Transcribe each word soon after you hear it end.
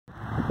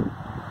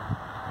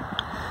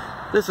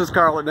This is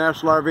Carl at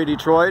National RV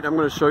Detroit. I'm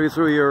going to show you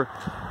through your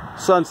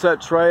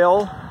Sunset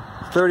Trail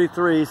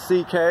 33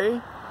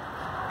 CK.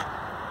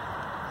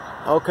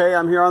 Okay,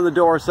 I'm here on the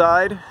door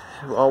side.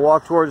 I'll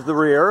walk towards the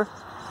rear.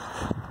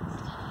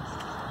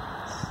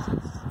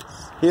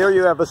 Here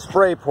you have a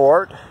spray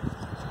port.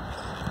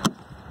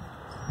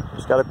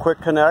 It's got a quick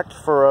connect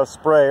for a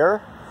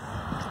sprayer.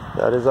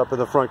 That is up in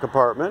the front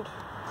compartment.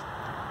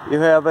 You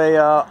have a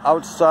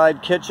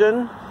outside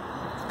kitchen.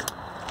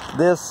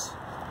 This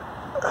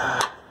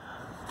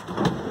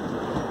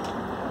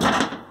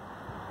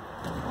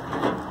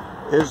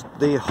is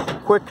the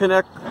quick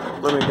connect.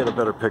 Let me get a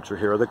better picture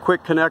here. The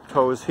quick connect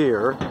hose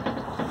here.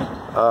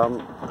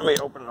 Let me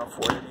open it up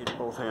for you. I need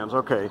both hands.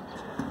 Okay.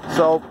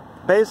 So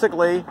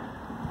basically,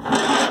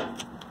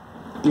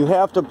 you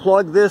have to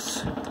plug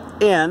this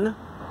in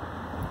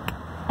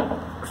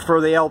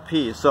for the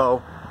LP.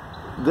 So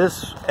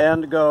this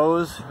end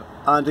goes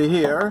onto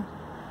here,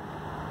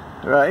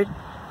 right?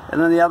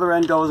 And then the other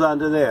end goes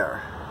onto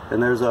there.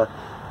 And there's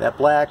that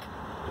black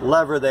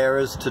lever there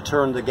is to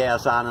turn the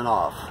gas on and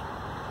off.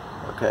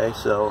 Okay,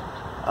 so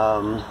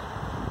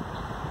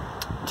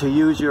to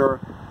use your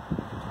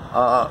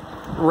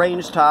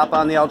range top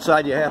on the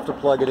outside, you have to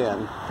plug it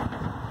in.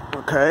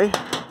 Okay,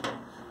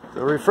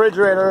 the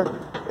refrigerator,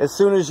 as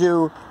soon as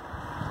you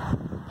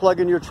plug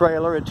in your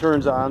trailer, it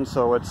turns on,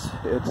 so it's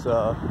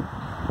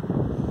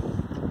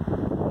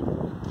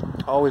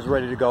always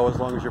ready to go as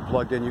long as you're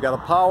plugged in. You got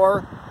a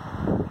power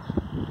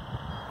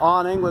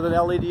awning with an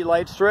LED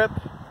light strip.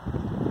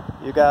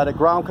 You got a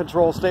ground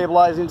control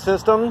stabilizing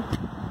system,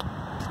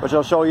 which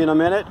I'll show you in a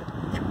minute.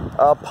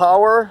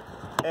 Power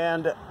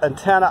and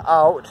antenna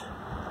out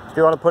if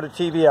you want to put a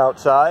TV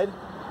outside.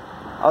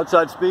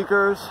 Outside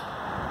speakers.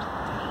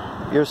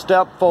 Your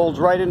step folds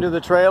right into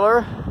the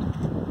trailer,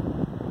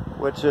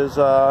 which is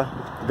a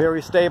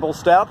very stable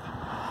step.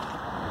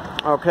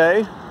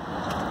 Okay.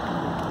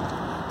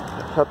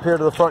 Up here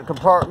to the front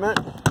compartment.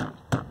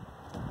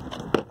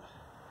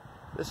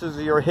 This is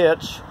your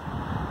hitch.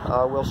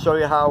 We'll show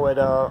you how it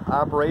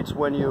operates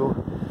when you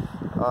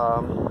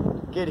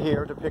get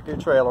here to pick your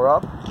trailer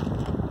up.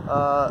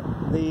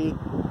 The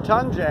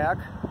tongue jack,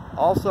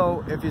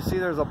 also, if you see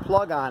there's a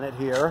plug on it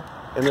here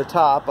in the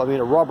top, I mean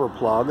a rubber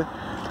plug,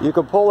 you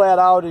can pull that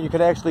out and you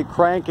can actually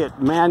crank it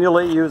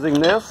manually using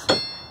this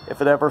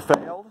if it ever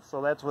failed.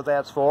 So that's what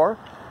that's for.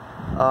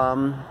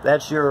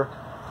 That's your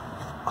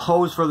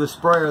hose for the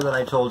sprayer that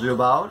I told you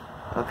about.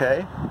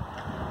 Okay.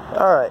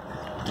 Alright.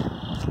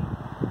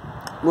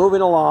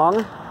 Moving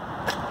along.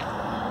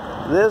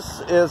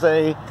 This is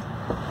a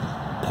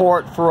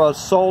port for a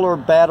solar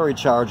battery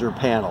charger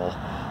panel.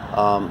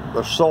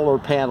 A solar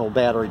panel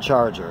battery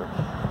charger.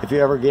 If you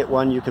ever get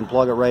one, you can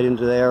plug it right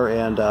into there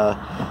and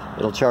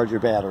it'll charge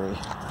your battery.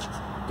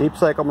 Deep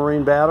cycle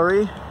marine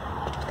battery.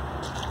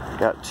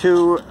 Got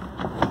two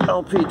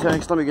LP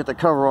tanks. Let me get the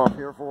cover off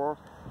here for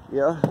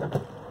you.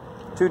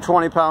 Two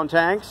 20-pound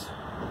tanks.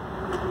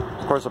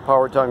 Of course, a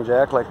power tongue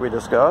jack like we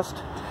discussed.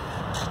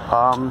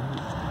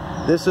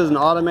 This is an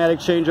automatic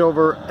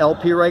changeover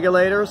LP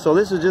regulator. So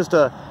this is just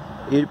a,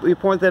 you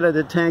point that at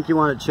the tank you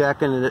want to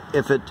check, and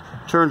if it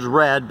turns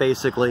red,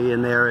 basically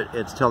in there,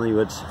 it's telling you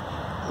the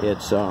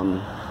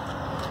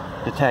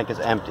tank is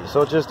empty.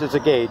 So it's a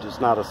gauge.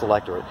 It's not a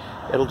selector.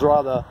 It'll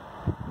draw the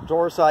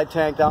door side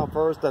tank down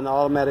first, then the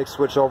automatic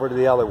switch over to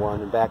the other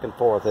one and back and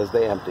forth as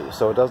they empty.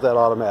 So it does that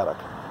automatic.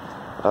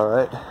 All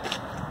right.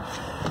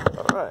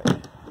 All right.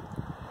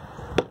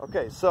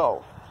 Okay,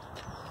 so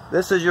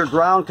this is your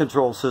ground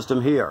control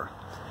system here.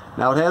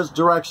 Now it has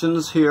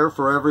directions here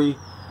for every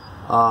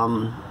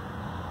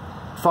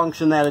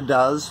function that it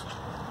does.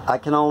 I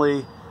can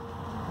only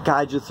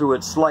guide you through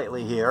it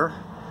slightly here.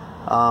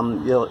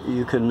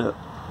 You can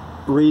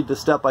read the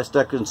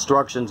step-by-step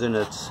instructions, and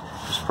it's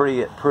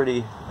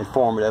pretty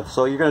informative.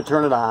 So you're going to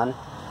turn it on,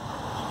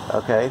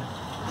 okay.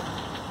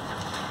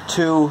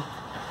 To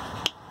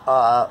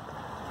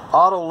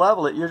auto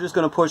level it, you're just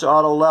going to push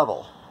auto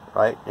level,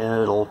 right,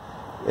 and it'll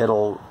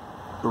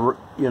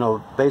you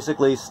know,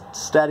 basically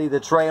steady the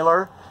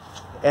trailer,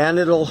 and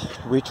it'll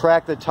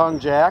retract the tongue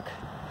jack,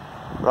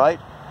 right.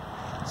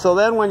 So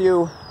then when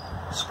you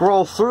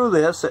scroll through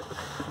this,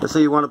 let's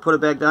say you want to put it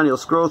back down, you'll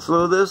scroll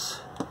through this.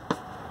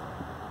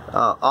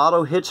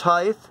 Auto hitch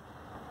height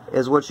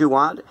is what you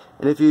want,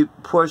 and if you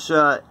push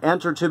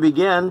enter to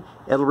begin,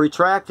 it'll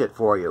retract it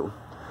for you.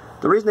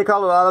 The reason they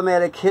call it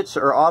automatic hitch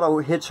or auto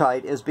hitch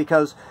height is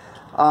because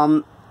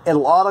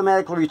it'll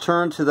automatically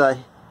return to the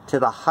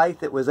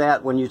height it was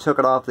at when you took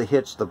it off the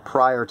hitch the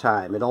prior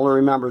time. It only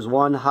remembers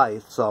one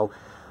height, so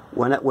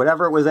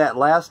whatever it was at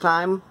last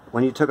time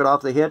when you took it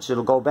off the hitch,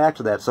 it'll go back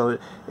to that. So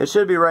it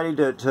should be ready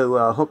to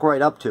hook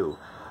right up to.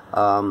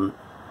 But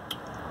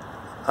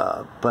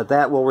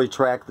that will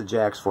retract the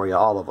jacks for you,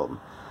 all of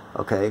them.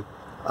 Okay.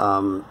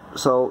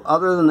 So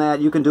other than that,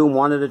 you can do them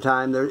one at a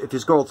time. If you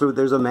scroll through,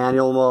 there's a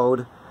manual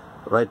mode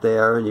right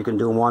there, and you can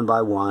do them one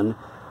by one.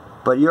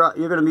 But you're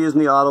going to be using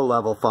the auto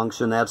level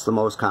function. That's the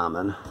most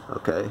common.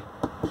 Okay.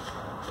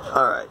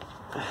 All right.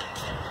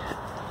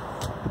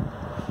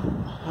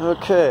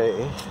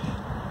 Okay.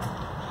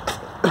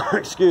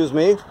 excuse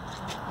me,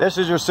 this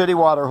is your city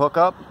water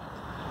hookup.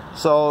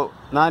 So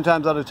 9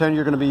 times out of 10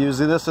 you're going to be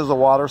using this as a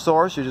water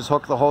source. You just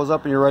hook the hose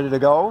up and you're ready to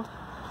go.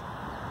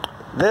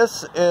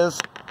 This is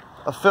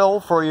a fill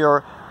for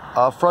your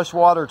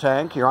freshwater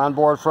tank, your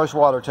onboard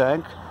freshwater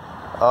tank.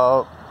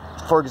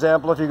 For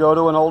example, if you go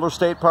to an older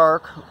state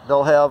park,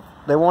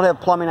 they won't have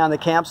plumbing on the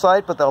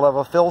campsite, but they'll have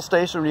a fill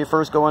station when you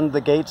first go into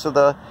the gates of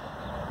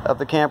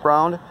the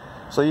campground.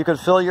 So you could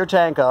fill your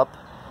tank up,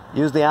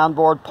 use the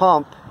onboard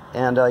pump,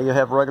 and you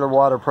have regular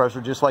water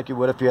pressure just like you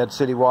would if you had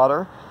city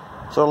water.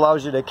 So it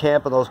allows you to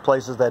camp in those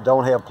places that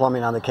don't have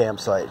plumbing on the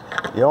campsite.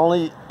 You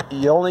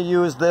only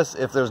use this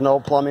if there's no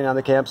plumbing on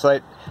the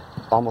campsite.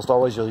 Almost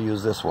always you'll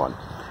use this one.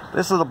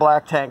 This is a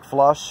black tank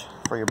flush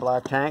for your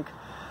black tank.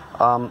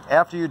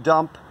 After you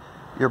dump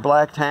your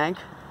black tank,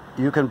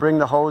 you can bring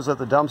the hose at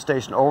the dump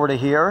station over to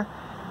here,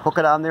 hook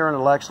it on there, and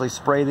it'll actually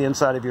spray the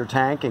inside of your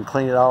tank and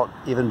clean it out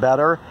even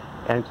better,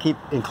 and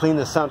clean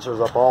the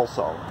sensors up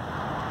also.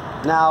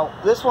 Now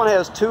this one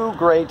has 2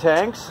 gray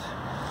tanks.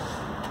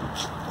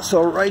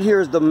 So right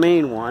here is the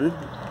main one.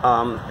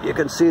 You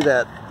can see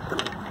that.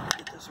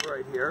 Get this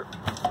right here.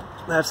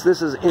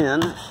 This is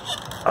in.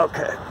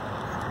 Okay.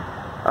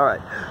 All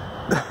right.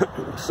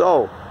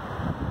 So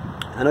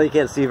I know you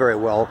can't see very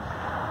well,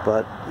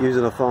 but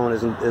using a phone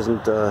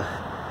isn't the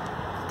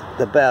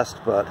best,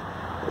 but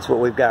it's what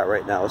we've got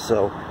right now.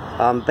 So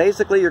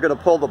basically, you're going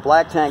to pull the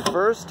black tank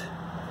first.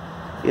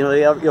 You know,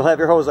 you'll have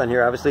your hose on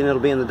here, obviously, and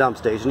it'll be in the dump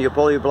station. You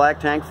pull your black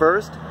tank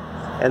first,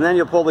 and then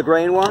you'll pull the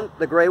gray one,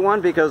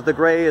 because the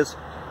gray is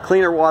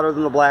cleaner water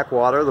than the black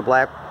water. The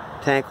black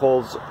tank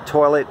holds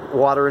toilet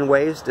water and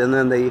waste, and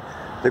then the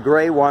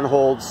gray one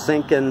holds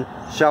sink and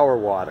shower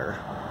water.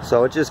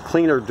 So it's just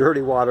cleaner,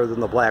 dirty water than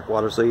the black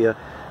water. So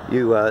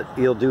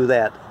you'll do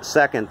that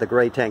second, the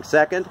gray tank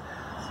second.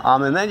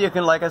 And then you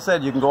can, like I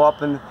said, you can go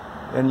up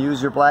and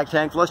use your black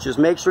tank flush. Just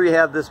make sure you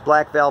have this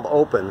black valve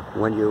open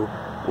when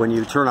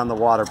you turn on the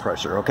water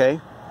pressure,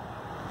 okay?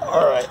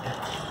 All right.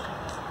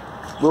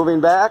 Moving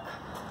back.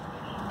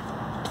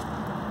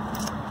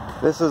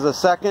 This is a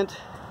second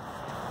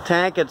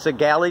tank. It's a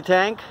galley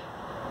tank,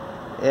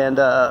 and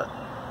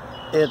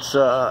it's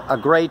a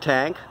gray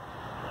tank.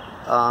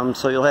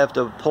 So you'll have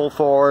to pull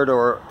forward,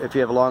 or if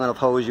you have a long enough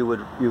hose, you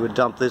would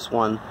dump this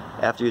one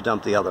after you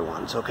dump the other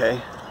ones,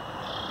 okay?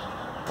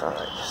 All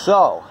right.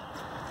 So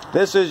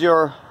this is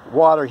your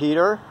water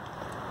heater.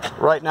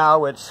 Right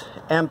now it's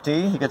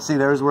empty. You can see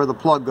there's where the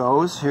plug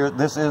goes. Here,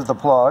 this is the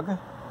plug,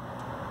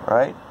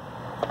 right?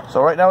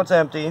 So right now it's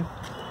empty.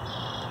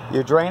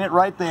 You drain it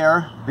right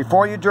there.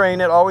 Before you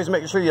drain it, always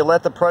make sure you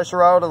let the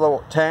pressure out of the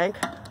tank,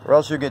 or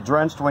else you get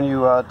drenched when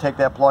you take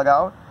that plug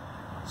out.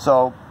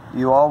 So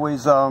you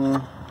always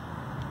let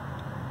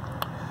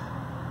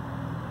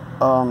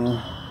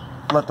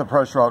the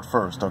pressure out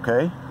first,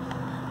 okay?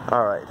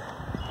 All right.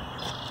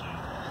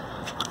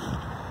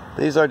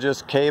 These are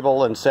just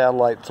cable and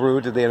satellite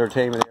through to the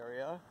entertainment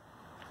area.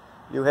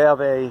 You have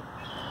a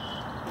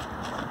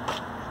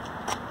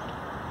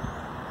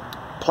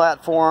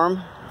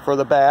platform for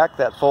the back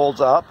that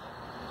folds up.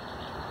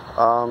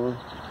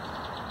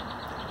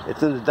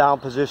 It's in the down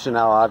position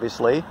now,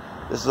 obviously.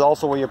 This is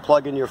also where you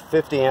plug in your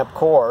 50 amp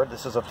cord.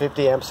 This is a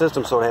 50 amp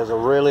system, so it has a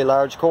really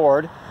large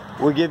cord.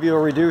 We give you a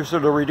reducer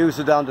to reduce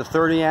it down to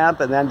 30 amp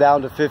and then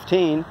down to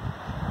 15.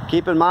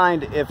 Keep in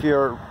mind, if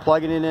you're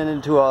plugging it in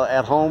into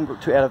at home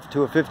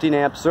to a 15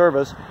 amp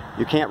service,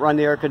 you can't run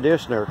the air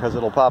conditioner because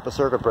it'll pop a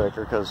circuit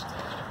breaker because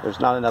there's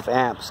not enough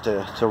amps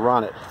to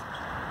run it.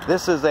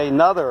 This is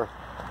another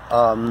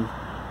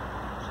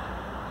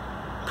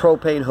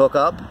propane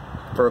hookup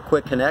for a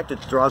quick connect. It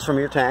draws from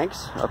your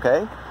tanks,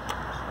 okay?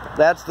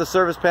 That's the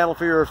service panel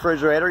for your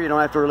refrigerator. You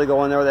don't have to really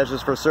go in there. That's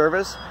just for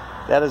service.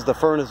 That is the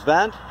furnace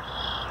vent.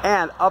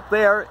 And up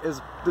there is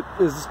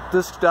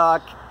this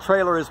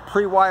trailer is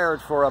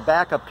pre-wired for a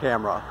backup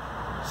camera.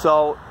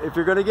 So if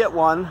you're going to get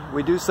one,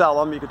 we do sell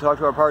them. You can talk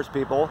to our parts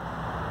people.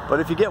 But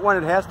if you get one,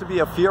 it has to be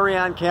a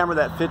Furrion camera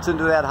that fits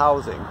into that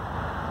housing.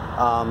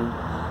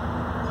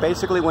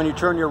 Basically, when you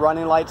turn your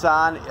running lights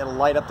on, it'll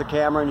light up the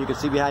camera and you can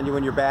see behind you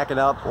when you're backing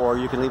up, or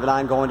you can leave it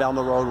on going down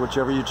the road,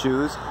 whichever you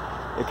choose.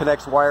 It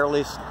connects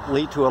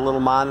wirelessly to a little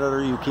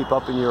monitor you keep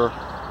up in your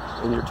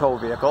tow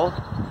vehicle.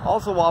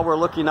 Also, while we're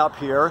looking up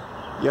here,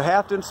 you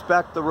have to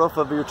inspect the roof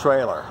of your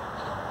trailer.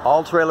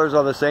 All trailers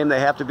are the same. They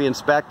have to be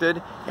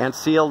inspected and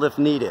sealed if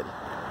needed.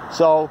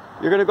 So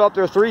you're going to go up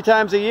there 3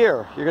 times a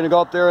year. You're going to go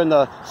up there in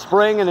the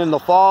spring and in the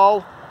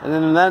fall,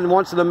 and then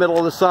once in the middle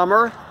of the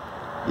summer.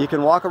 You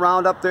can walk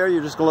around up there.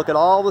 You're just going to look at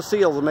all the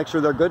seals and make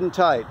sure they're good and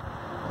tight.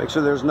 Make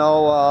sure there's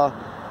no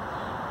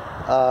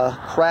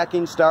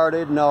cracking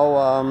started,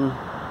 no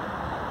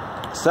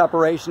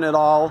separation at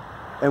all.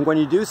 And when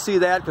you do see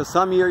that, because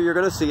some year you're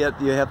going to see it,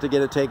 you have to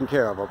get it taken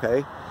care of,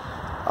 okay?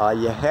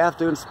 You have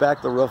to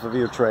inspect the roof of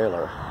your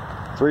trailer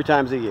 3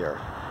 times a year.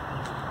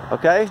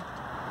 Okay?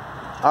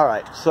 All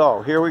right,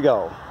 so here we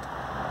go.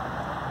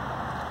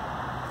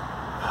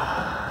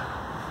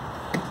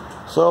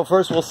 So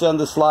first we'll send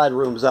the slide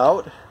rooms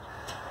out.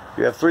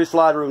 You have 3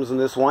 slide rooms in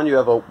this one. You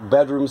have a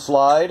bedroom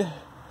slide,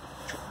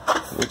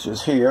 which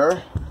is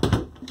here.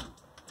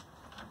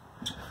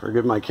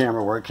 Forgive my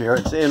camera work here.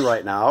 It's in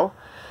right now.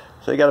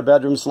 So you got a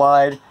bedroom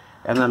slide,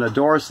 and then a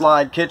door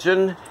slide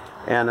kitchen,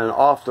 and an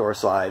off-door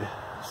slide.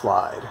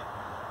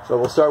 So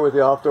we'll start with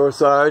the off-door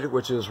side,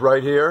 which is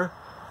right here.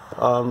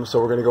 So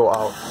we're going to go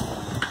out.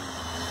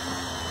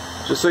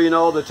 Just so you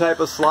know, the type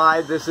of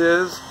slide this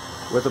is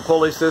with the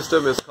pulley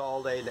system is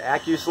called an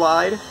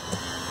AccuSlide.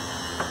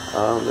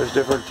 There's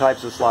different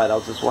types of slide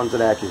outs. This one's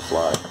an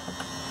AccuSlide.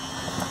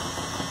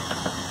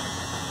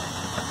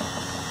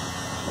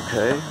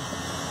 Okay.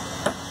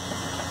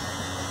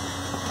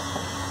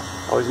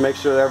 Always make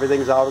sure that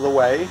everything's out of the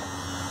way.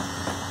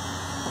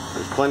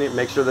 There's plenty.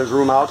 Make sure there's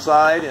room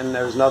outside and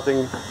there's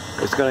nothing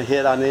that's going to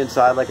hit on the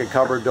inside like a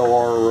cupboard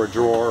door or a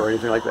drawer or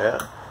anything like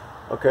that.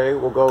 Okay,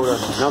 we'll go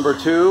to number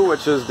 2,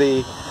 which is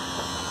the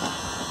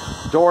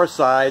door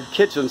side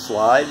kitchen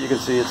slide. You can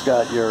see it's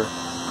got your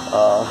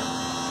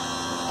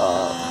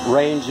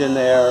range in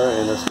there,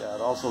 and it's got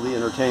also the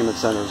entertainment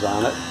centers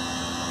on it.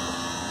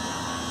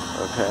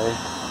 Okay.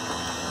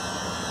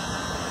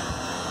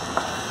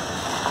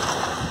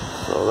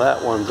 So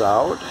that one's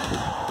out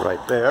right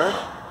there.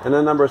 And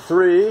then number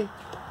 3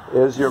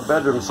 is your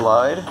bedroom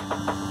slide.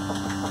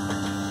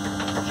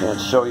 I can't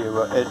show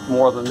you it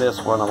more than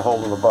this one. I'm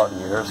holding the button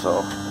here, so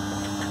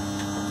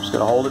I'm just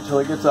going to hold it till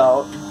it gets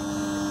out.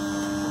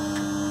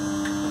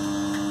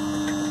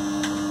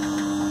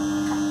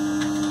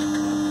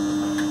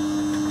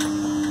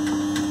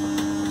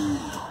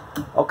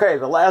 Okay,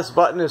 the last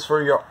button is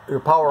for your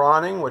power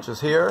awning, which is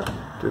here,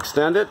 to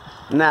extend it.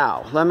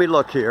 Now, let me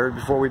look here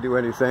before we do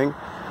anything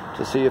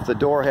to see if the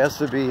door has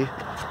to be,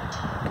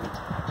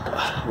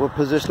 what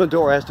position the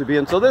door has to be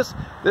in. So this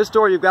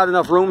door, you've got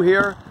enough room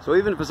here, so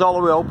even if it's all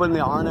the way open, the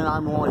awning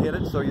arm won't hit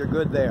it, so you're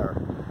good there.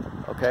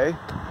 Okay?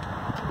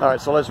 Alright,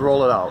 so let's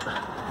roll it out.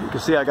 You can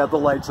see I got the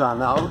lights on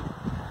now.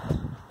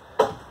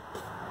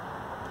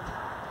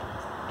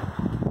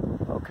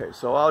 Okay,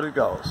 so out it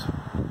goes.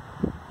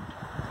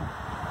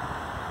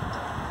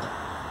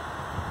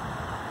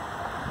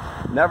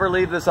 Never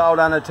leave this out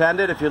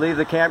unattended. If you leave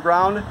the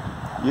campground,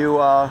 you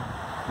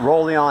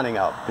roll the awning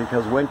up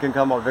because wind can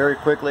come up very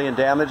quickly and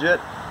damage it.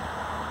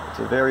 It's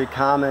a very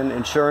common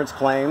insurance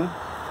claim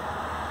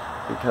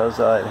because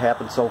it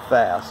happens so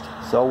fast.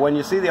 So when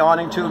you see the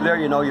awning tube there,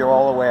 you know you're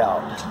all the way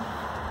out.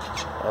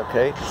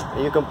 Okay,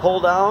 and you can pull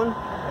down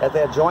at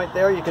that joint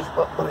there. You can,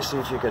 let me see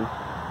if you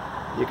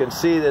can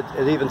see that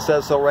it even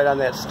says so right on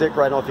that stick.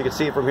 I don't know if you can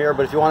see it from here,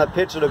 but if you want to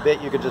pitch it a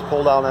bit, you can just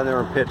pull down on there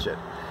and pitch it.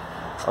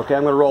 Okay,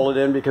 I'm going to roll it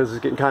in because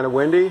it's getting kind of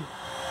windy.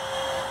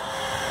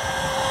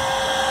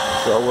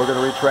 So we're going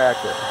to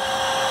retract it.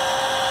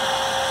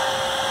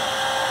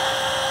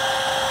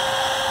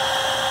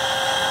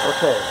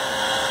 Okay.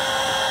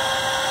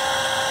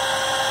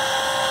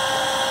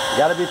 You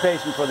got to be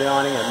patient for the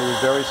awning. It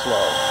moves very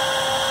slow.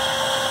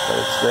 But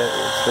it's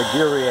the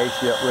gear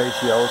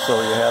ratio, so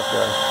you have to,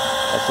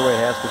 that's the way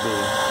it has to be.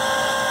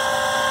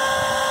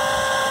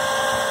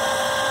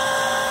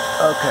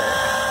 Okay.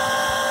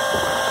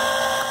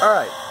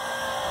 Alright,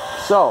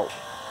 so,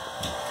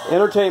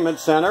 entertainment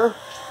center.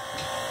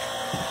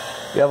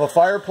 You have a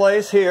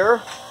fireplace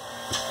here.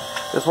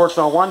 This works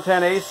on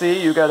 110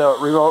 AC. You got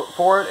a remote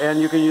for it,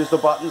 and you can use the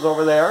buttons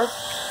over there.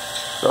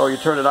 So you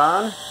turn it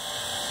on,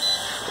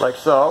 like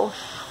so.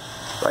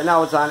 Right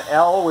now it's on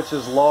L, which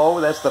is low.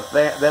 That's the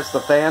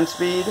fan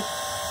speed.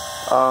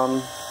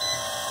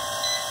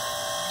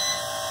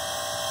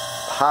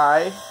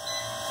 High,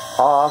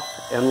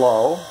 off, and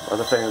low are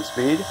the fan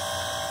speed.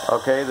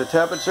 Okay, the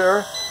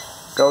temperature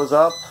goes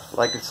up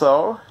like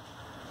so.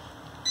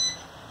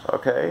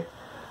 Okay,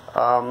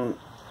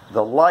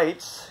 the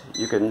lights,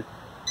 you can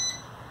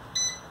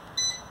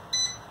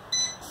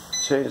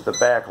change the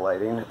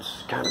backlighting.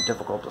 It's kind of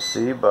difficult to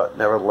see, but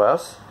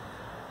nevertheless,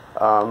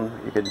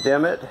 you can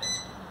dim it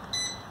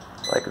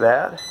like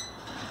that.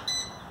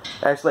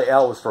 Actually,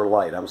 L was for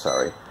light, I'm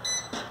sorry.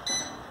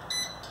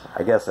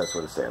 I guess that's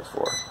what it stands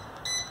for.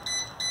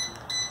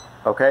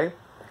 Okay,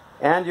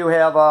 and you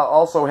have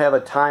also have a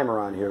timer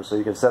on here, so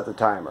you can set the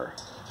timer.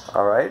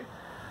 All right,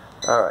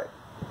 all right.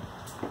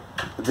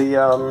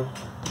 The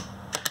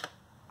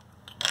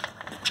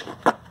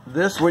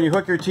this, when you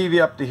hook your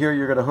TV up to here,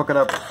 you're going to hook it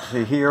up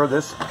to here.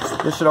 This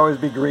should always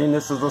be green.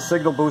 This is the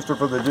signal booster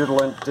for the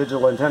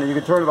digital antenna. You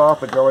can turn it off,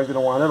 but you're always going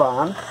to want it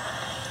on.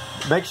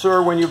 Make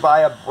sure when you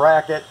buy a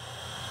bracket,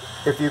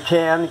 if you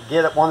can,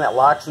 get one that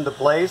locks into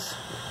place.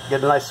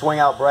 Get a nice swing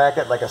out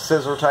bracket, like a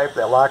scissor type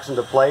that locks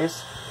into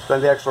place.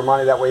 Spend the extra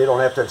money, that way you don't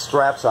have to have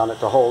straps on it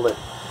to hold it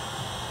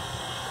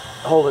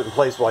in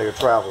place while you're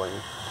traveling.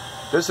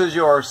 This is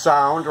your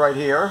sound right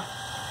here,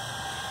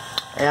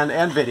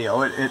 and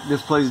video. It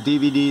displays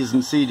DVDs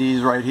and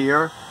CDs right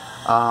here.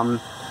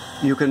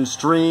 You can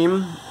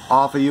stream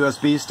off a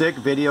USB stick,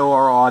 video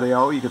or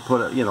audio. You could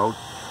put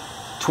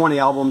 20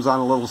 albums on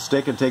a little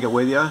stick and take it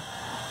with you.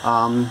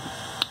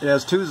 It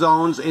has two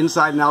zones,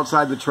 inside and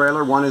outside the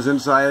trailer. One is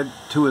inside,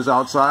 two is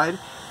outside.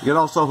 You can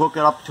also hook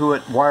it up to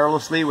it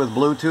wirelessly with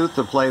Bluetooth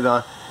to play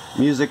the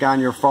music on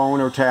your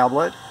phone or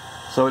tablet.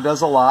 So it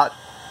does a lot.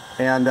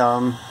 And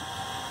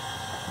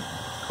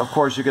of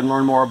course, you can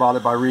learn more about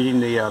it by reading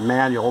the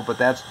manual, but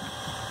that's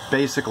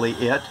basically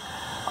it.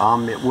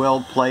 It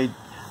will play,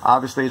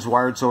 obviously it's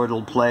wired so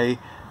it'll play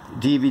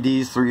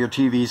DVDs through your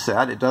TV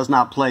set. It does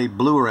not play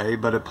Blu-ray,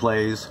 but it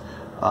plays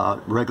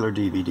regular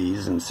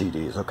DVDs and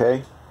CDs,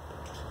 okay?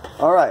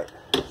 Alright,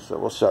 so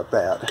we'll shut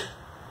that.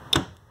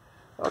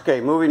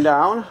 Okay, moving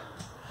down.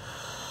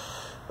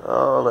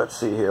 Let's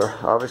see here.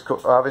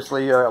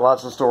 Obviously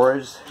lots of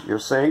storage. Your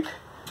sink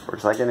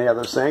works like any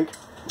other sink.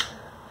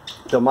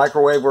 The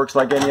microwave works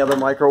like any other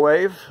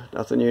microwave.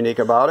 Nothing unique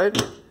about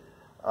it.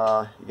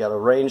 You got a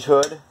range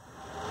hood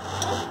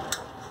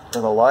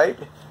with a light.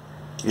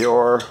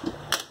 Your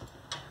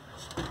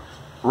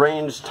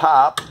range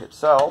top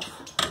itself.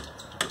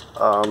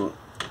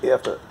 You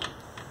have to,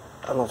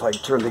 I don't know if I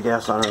turned the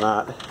gas on or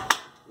not.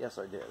 Yes,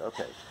 I did.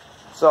 Okay.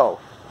 So,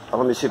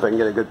 let me see if I can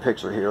get a good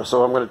picture here.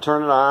 So I'm going to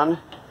turn it on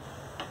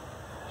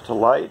to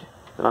light.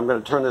 Then I'm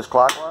going to turn this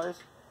clockwise.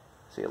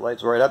 See, it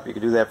lights right up. You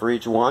can do that for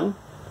each one.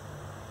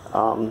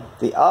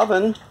 The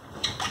oven,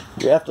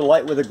 you have to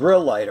light with a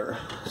grill lighter.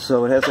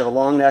 So it has to have a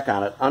long neck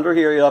on it. Under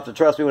here, you'll have to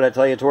trust me when I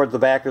tell you towards the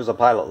back there's a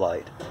pilot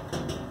light.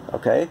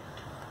 Okay?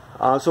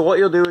 So what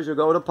you'll do is you'll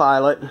go to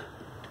pilot.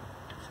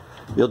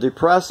 You'll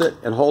depress it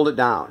and hold it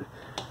down.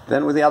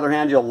 Then with the other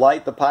hand, you'll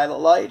light the pilot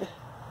light.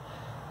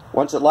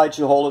 Once it lights,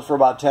 you hold it for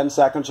about 10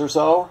 seconds or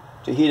so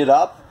to heat it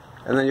up.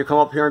 And then you come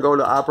up here and go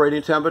to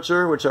operating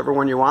temperature, whichever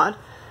one you want.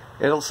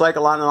 It'll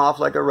cycle on and off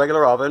like a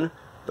regular oven.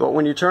 But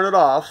when you turn it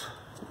off,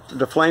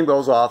 the flame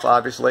goes off,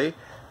 obviously,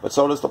 but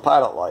so does the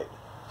pilot light.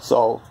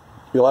 So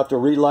you'll have to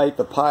relight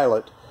the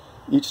pilot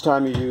each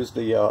time you use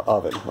the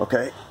oven,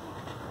 okay?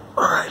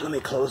 Alright, let me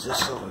close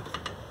this.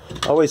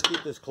 Always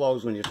keep this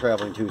closed when you're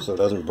traveling too so it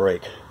doesn't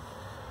break.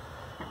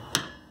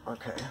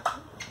 Okay.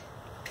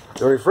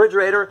 The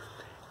refrigerator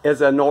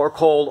is a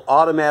Norcold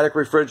automatic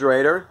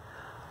refrigerator.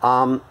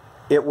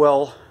 It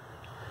will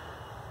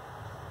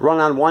run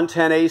on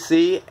 110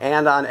 AC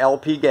and on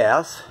LP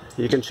gas.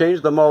 You can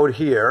change the mode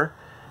here.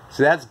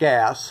 So that's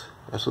gas.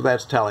 That's what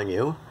that's telling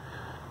you.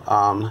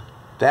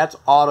 That's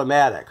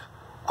automatic.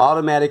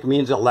 Automatic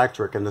means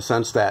electric in the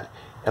sense that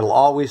it'll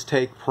always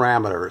take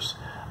parameters.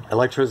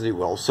 Electricity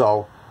will.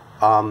 So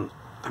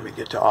let me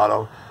get to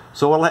auto.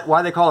 So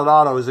why they call it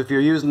auto is if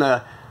you're using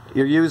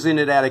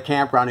it at a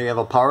campground and you have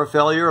a power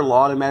failure, it'll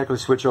automatically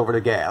switch over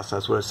to gas.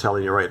 That's what it's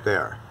telling you right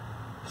there.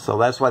 So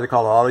that's why they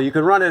call it auto. You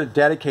can run it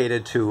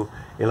dedicated to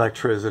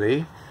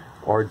electricity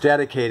or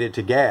dedicated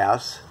to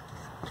gas,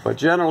 but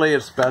generally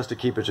it's best to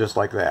keep it just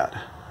like that.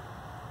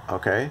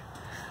 Okay?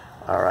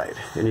 Alright,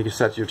 and you can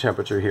set your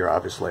temperature here,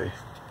 obviously.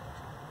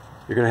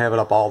 You're going to have it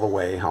up all the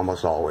way,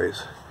 almost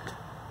always.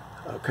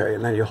 Okay,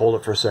 and then you hold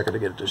it for a second to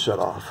get it to shut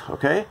off.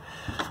 Okay?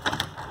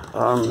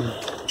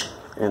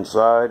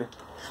 Inside,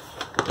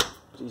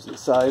 decent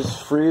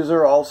size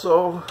freezer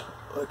also,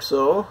 like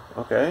so.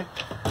 Okay?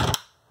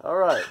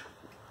 Alright.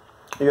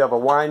 You have a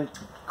wine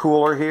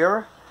cooler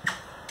here.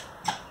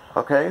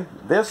 Okay?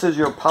 This is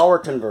your power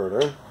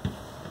converter.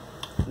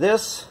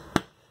 This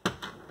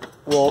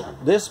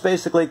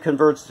basically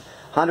converts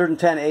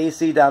 110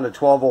 AC down to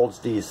 12 volts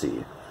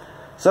DC.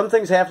 Some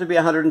things have to be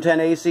 110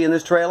 AC in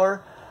this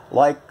trailer,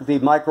 like the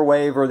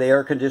microwave or the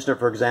air conditioner,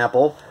 for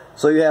example.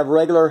 So you have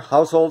regular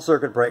household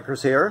circuit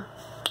breakers here.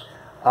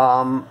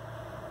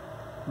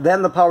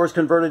 Then the power is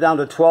converted down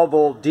to 12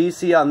 volt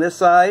DC on this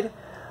side.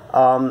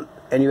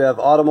 And you have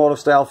automotive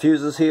style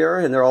fuses here,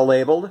 and they're all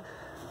labeled.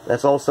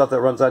 That's all stuff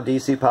that runs on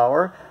DC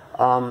power.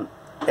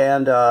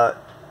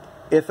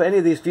 If any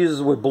of these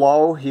fuses would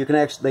blow, you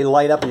can they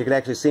light up and you can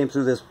actually see them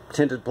through this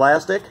tinted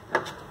plastic.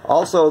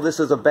 Also, this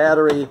is a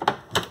battery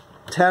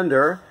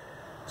tender,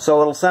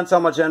 so it'll sense how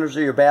much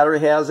energy your battery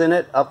has in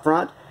it up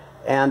front,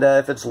 and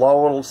if it's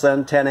low, it'll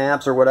send 10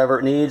 amps or whatever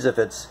it needs. If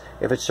it's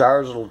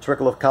charged, it'll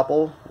trickle a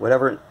couple,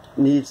 whatever it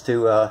needs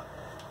to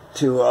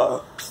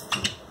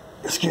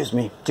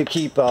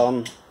keep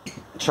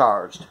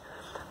charged.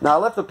 Now I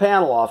left the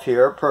panel off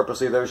here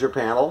purposely. There's your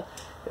panel.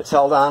 It's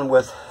held on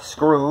with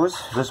screws.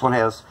 This one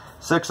has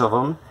 6 of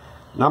them.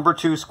 Number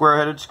 2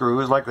 square-headed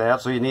screws like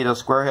that, so you need a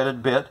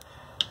square-headed bit.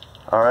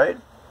 Alright.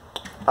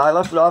 I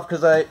left it off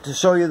to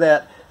show you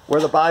that where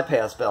the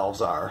bypass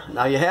valves are.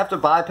 Now you have to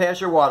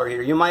bypass your water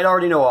heater. You might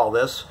already know all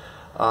this,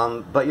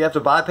 but you have to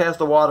bypass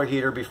the water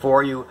heater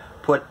before you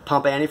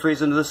pump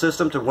antifreeze into the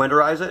system to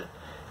winterize it.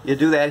 You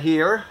do that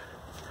here.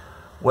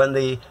 When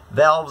the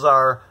valves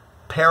are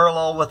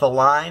parallel with the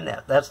line,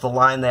 that's the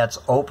line that's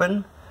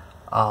open.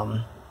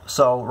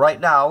 So right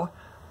now,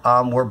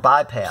 we're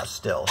bypassed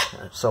still.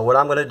 So what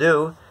I'm going to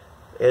do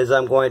is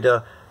I'm going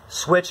to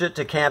switch it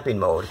to camping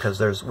mode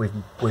because we've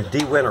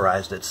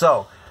de-winterized it.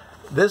 So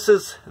this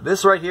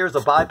right here is the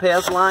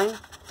bypass line,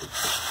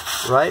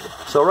 right?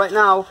 So right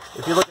now,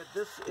 if you look at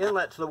this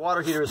inlet to the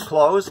water heater is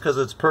closed because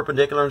it's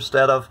perpendicular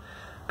instead of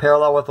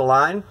parallel with the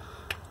line.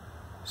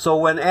 So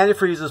when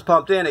antifreeze is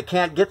pumped in, it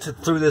can't get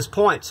through this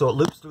point, so it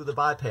loops through the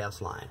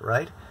bypass line,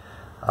 right?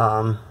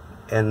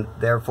 and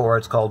therefore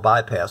it's called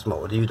bypass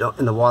mode. You don't,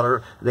 in the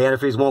water, the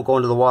antifreeze won't go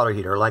into the water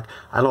heater. Like,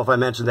 I don't know if I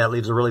mentioned, that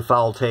leaves a really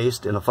foul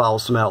taste and a foul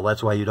smell.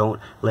 That's why you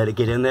don't let it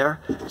get in there.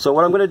 So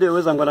what I'm going to do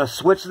is I'm going to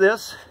switch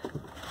this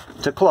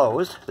to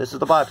closed. This is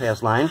the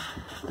bypass line.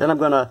 Then I'm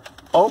going to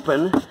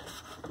open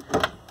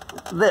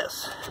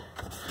this.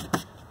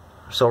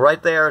 So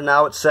right there,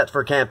 now it's set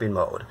for camping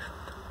mode.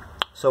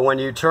 So when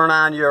you turn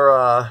on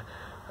your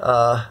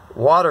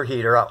water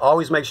heater,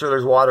 always make sure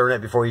there's water in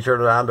it before you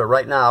turn it on, but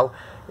right now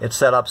it's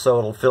set up so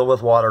it'll fill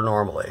with water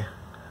normally.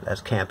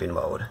 That's camping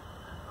mode.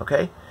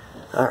 Okay?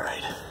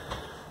 Alright.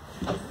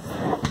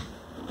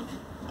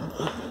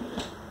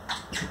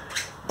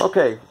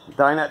 Okay,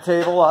 dinette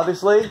table,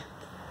 obviously.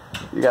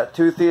 You got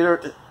 2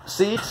 theater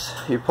seats.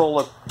 You pull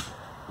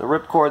the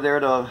ripcord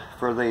there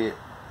for the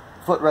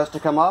footrest to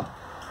come up.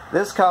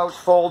 This couch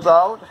folds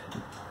out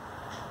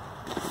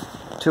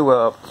to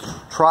a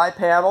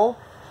tri-panel.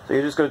 So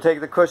you're just going to take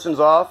the cushions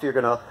off. You're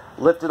going to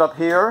lift it up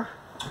here,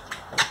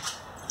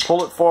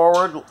 pull it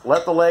forward,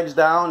 let the legs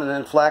down, and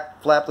then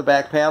flap the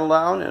back panel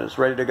down, and it's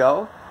ready to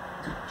go.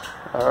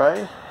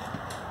 Alright.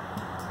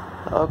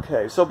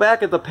 Okay, so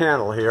back at the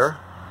panel here.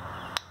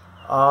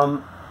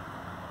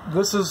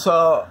 This is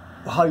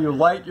how you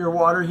light your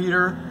water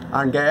heater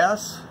on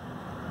gas.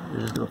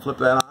 You're just going to flip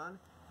that on.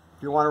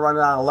 If you want to run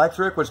it on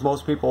electric, which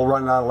most people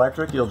run it on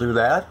electric, you'll do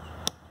that.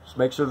 Just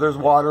make sure there's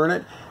water in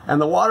it.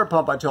 And the water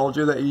pump I told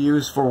you that you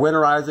use for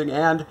winterizing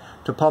and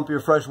to pump your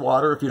fresh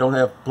water if you don't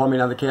have plumbing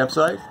on the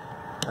campsite,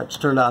 that's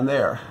turned on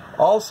there.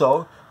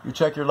 Also, you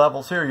check your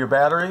levels here. Your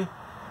battery,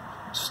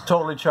 it's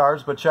totally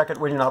charged, but check it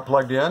when you're not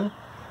plugged in.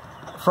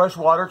 Fresh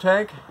water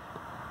tank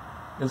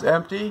is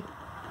empty.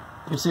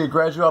 You see it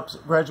graduates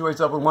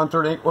up in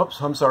 1/3. Whoops,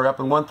 I'm sorry, up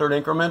in 1/3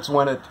 increments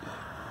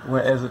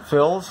as it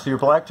fills. Your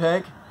black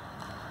tank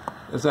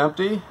is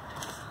empty.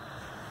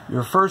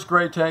 Your first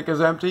gray tank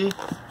is empty,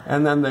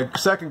 and then the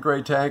second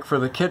gray tank for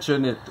the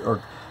kitchen,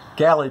 or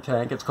galley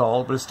tank it's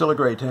called, but it's still a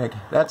gray tank,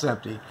 that's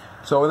empty.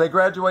 So they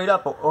graduate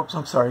up. Oops,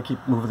 I'm sorry, I keep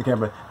moving the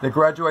camera. They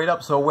graduate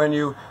up, so when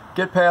you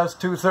get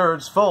past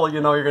 2/3 full, you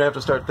know you're going to have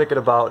to start thinking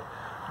about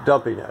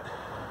dumping it.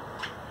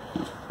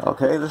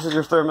 Okay, this is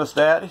your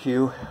thermostat.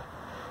 You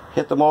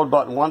hit the mode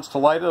button once to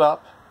light it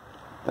up,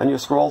 then you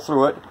scroll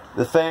through it.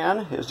 The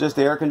fan is just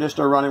the air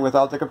conditioner running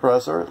without the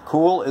compressor.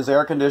 Cool is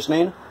air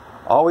conditioning.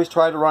 Always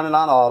try to run it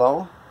on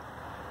auto,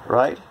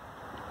 right?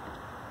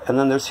 And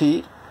then there's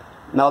heat.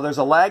 Now there's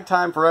a lag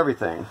time for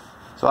everything.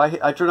 So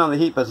I turned on the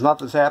heat, but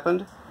nothing's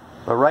happened.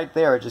 But right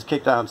there, it just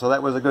kicked on. So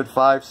that was a good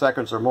 5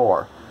 seconds or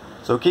more.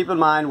 So keep in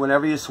mind,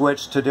 whenever you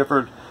switch to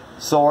different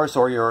source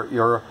or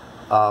to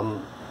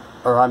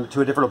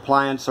a different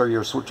appliance, or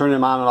you're turning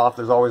them on and off,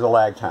 there's always a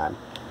lag time.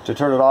 To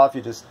turn it off,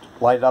 you just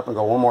light it up and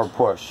go one more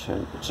push,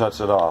 and it shuts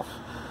it off.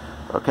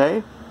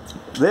 Okay?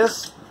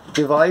 This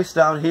device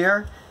down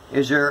here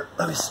is your,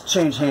 let me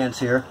change hands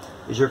here,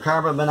 is your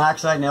carbon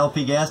monoxide and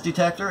LP gas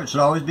detector. It should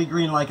always be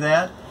green like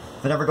that.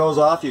 If it ever goes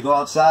off, you go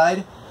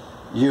outside,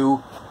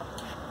 you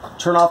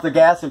turn off the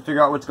gas and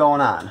figure out what's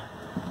going on.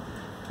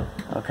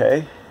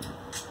 Okay?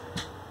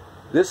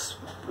 This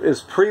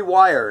is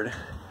pre-wired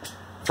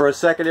for a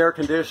second air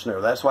conditioner.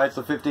 That's why it's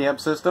a 50 amp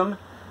system.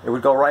 It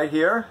would go right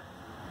here.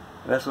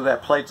 That's what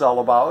that plate's all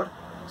about.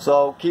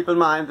 So keep in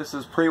mind, this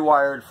is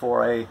pre-wired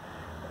for a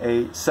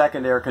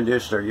second air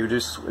conditioner.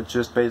 It's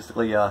just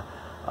basically a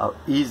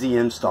easy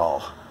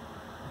install.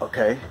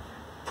 Okay.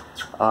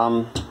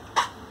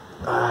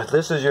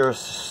 This is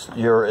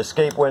your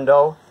escape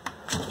window.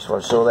 Just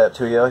want to show that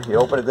to you. You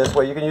open it this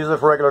way. You can use it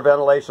for regular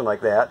ventilation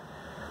like that.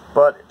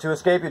 But to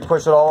escape, you'd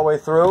push it all the way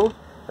through,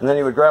 and then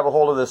you would grab a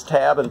hold of this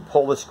tab and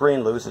pull the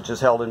screen loose. It's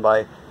just held in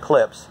by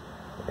clips,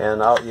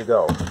 and out you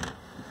go.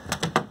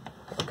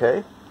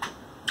 Okay.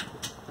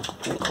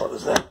 Let me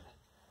close that.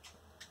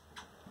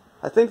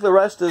 I think the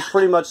rest is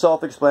pretty much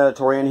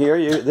self-explanatory in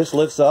here. This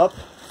lifts up.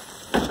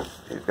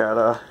 You've got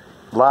a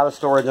lot of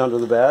storage under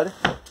the bed.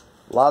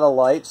 A lot of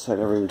lights. I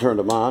never even turned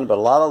them on, but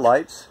a lot of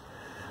lights.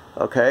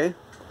 Okay.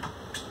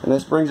 And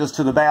this brings us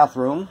to the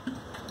bathroom.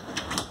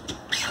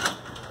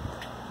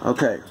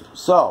 Okay,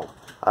 so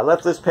I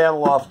left this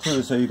panel off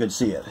too so you can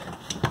see it.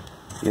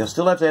 You'll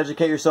still have to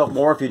educate yourself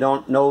more if you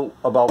don't know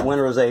about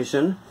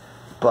winterization,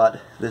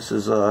 but this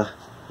is a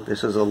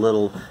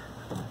little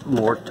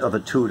more of a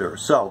tutorial.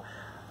 So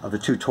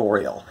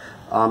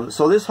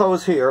this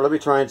hose here, let me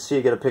try and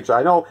get a picture.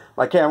 I know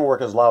my camera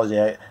work is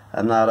lousy.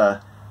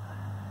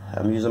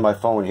 I'm using my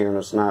phone here, and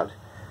it's not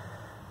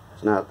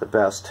the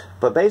best.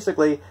 But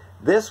basically,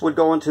 this would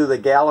go into the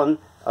gallon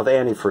of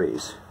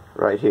antifreeze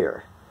right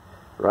here,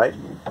 right?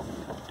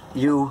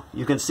 You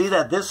can see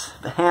that this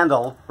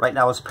handle right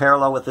now is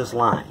parallel with this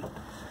line.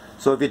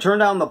 So if you turn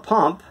down the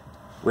pump,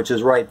 which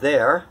is right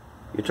there,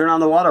 you turn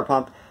on the water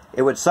pump,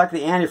 it would suck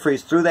the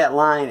antifreeze through that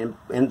line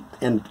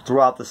and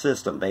throughout the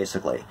system,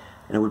 basically.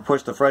 And it would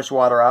push the fresh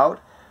water out.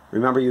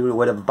 Remember, you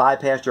would have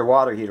bypassed your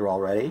water heater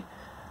already.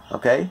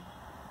 Okay?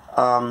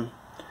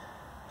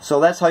 So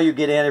that's how you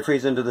get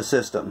antifreeze into the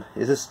system.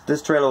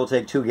 This trailer will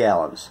take 2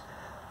 gallons.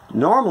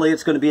 Normally,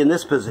 it's going to be in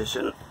this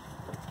position.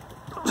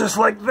 just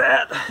like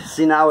that.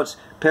 See, now it's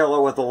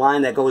parallel with the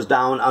line that goes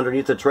down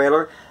underneath the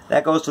trailer.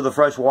 That goes to the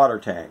fresh water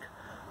tank.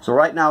 So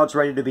right now it's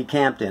ready to be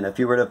camped in. If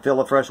you were to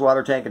fill a fresh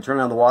water tank and turn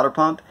on the water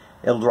pump,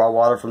 it'll draw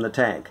water from the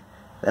tank.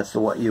 That's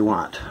what you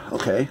want,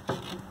 okay?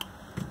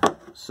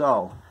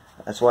 So,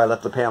 that's why I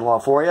left the panel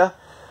off for you.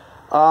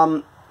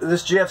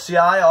 This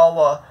GFCI, all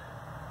the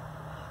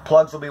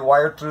plugs will be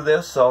wired through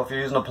this, so if you're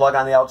using a plug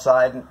on the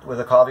outside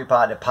with a coffee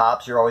pot, it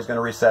pops, you're always going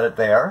to reset it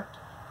there.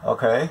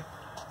 Okay.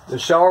 The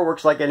shower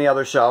works like any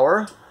other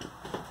shower.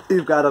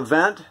 You've got a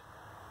vent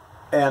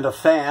and a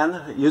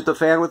fan. Use the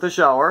fan with the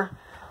shower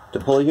to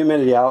pull the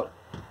humidity out.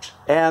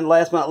 And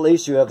last but not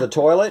least, you have the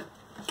toilet.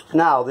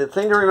 Now, the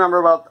thing to remember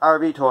about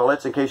RV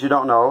toilets, in case you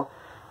don't know,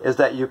 is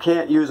that you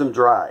can't use them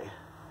dry.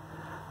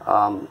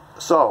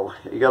 So,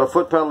 you got a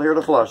foot pedal here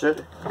to flush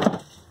it.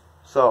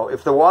 So,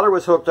 if the water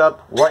was hooked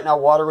up, right now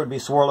water would be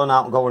swirling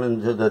out and going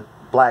into the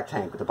black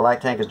tank. The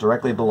black tank is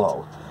directly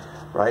below,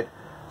 right?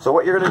 So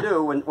what you're going to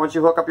do, once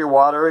you hook up your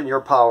water and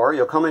your power,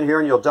 you'll come in here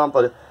and you'll dump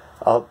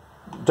a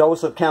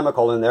dose of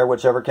chemical in there,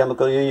 whichever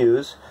chemical you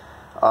use,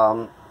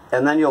 and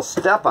then you'll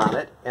step on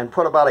it and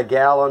put about a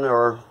gallon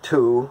or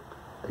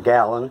a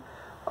gallon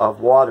of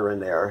water in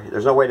there.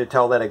 There's no way to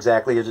tell that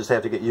exactly, you just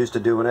have to get used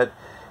to doing it.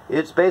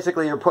 It's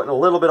basically you're putting a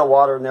little bit of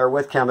water in there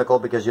with chemical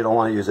because you don't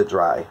want to use it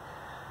dry.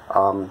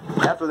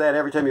 After that,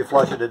 every time you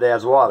flush it, it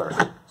adds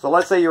water. So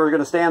let's say you were going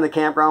to stay on the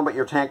campground but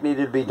your tank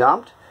needed to be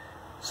dumped.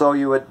 So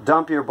you would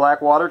dump your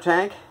black water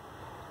tank,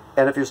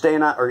 and if you're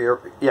staying on, or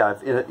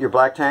your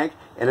black tank,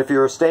 and if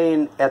you're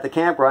staying at the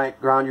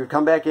campground, you'd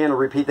come back in and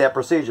repeat that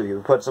procedure. You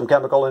put some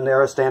chemical in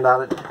there, stand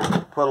on it,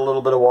 put a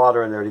little bit of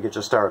water in there to get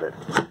you started.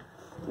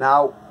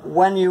 Now,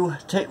 when you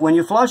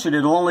flush it,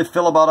 it'll only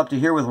fill about up to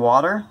here with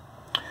water.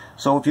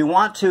 So if you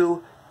want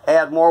to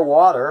add more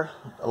water,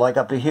 like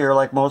up to here,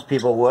 like most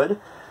people would,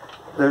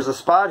 there's a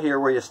spot here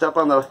where you step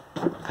on the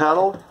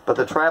pedal, but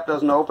the trap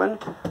doesn't open.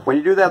 When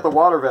you do that, the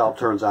water valve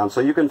turns on,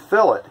 so you can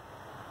fill it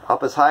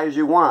up as high as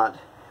you want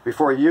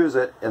before you use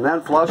it, and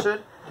then flush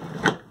it.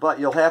 But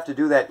you'll have to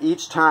do that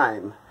each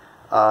time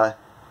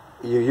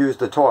you use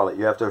the toilet.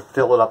 You have to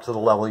fill it up to the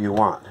level you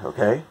want,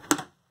 okay?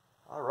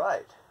 All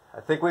right, I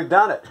think we've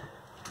done it.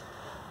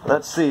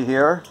 Let's see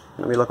here.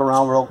 Let me look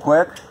around real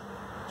quick.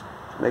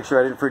 Make sure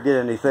I didn't forget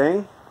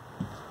anything.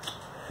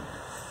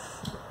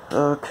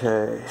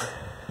 Okay.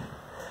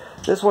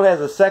 This one has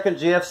a second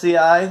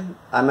GFCI.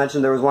 I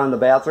mentioned there was one in the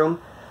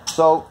bathroom.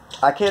 So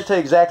I can't tell you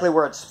exactly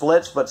where it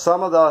splits, but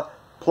some of the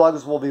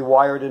plugs will be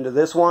wired into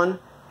this one,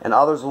 and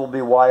others will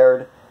be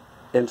wired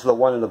into the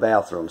one in the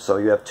bathroom. So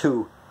you have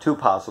two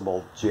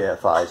possible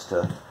GFIs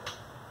to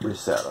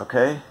reset,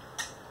 okay?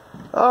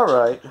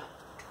 Alright.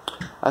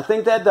 I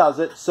think that does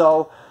it.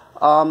 So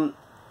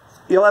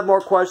you'll have more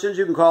questions.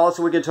 You can call us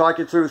and we can talk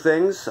you through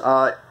things.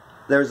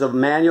 There's a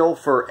manual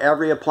for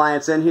every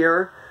appliance in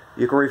here.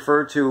 You can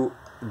refer to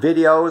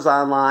videos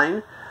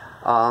online.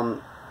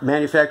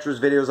 Manufacturer's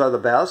videos are the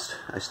best.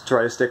 I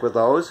try to stick with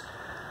those.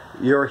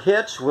 Your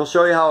hitch, we'll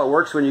show you how it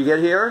works when you get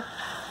here,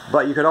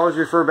 but you can always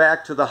refer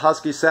back to the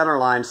Husky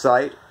Centerline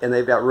site, and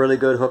they've got really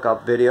good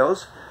hookup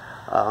videos.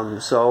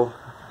 So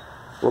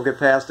we'll get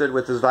past it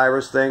with this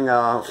virus thing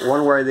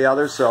one way or the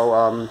other.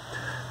 So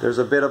there's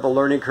a bit of a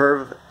learning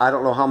curve. I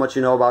don't know how much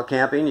you know about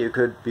camping. You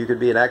could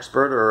be an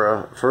expert or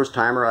a first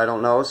timer. I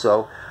don't know.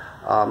 So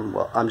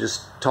well, I'm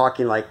just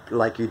talking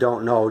like you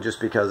don't know, just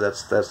because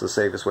that's the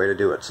safest way to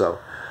do it. So,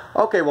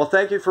 okay, well,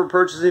 thank you for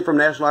purchasing from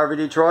National RV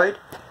Detroit,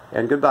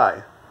 and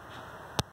goodbye.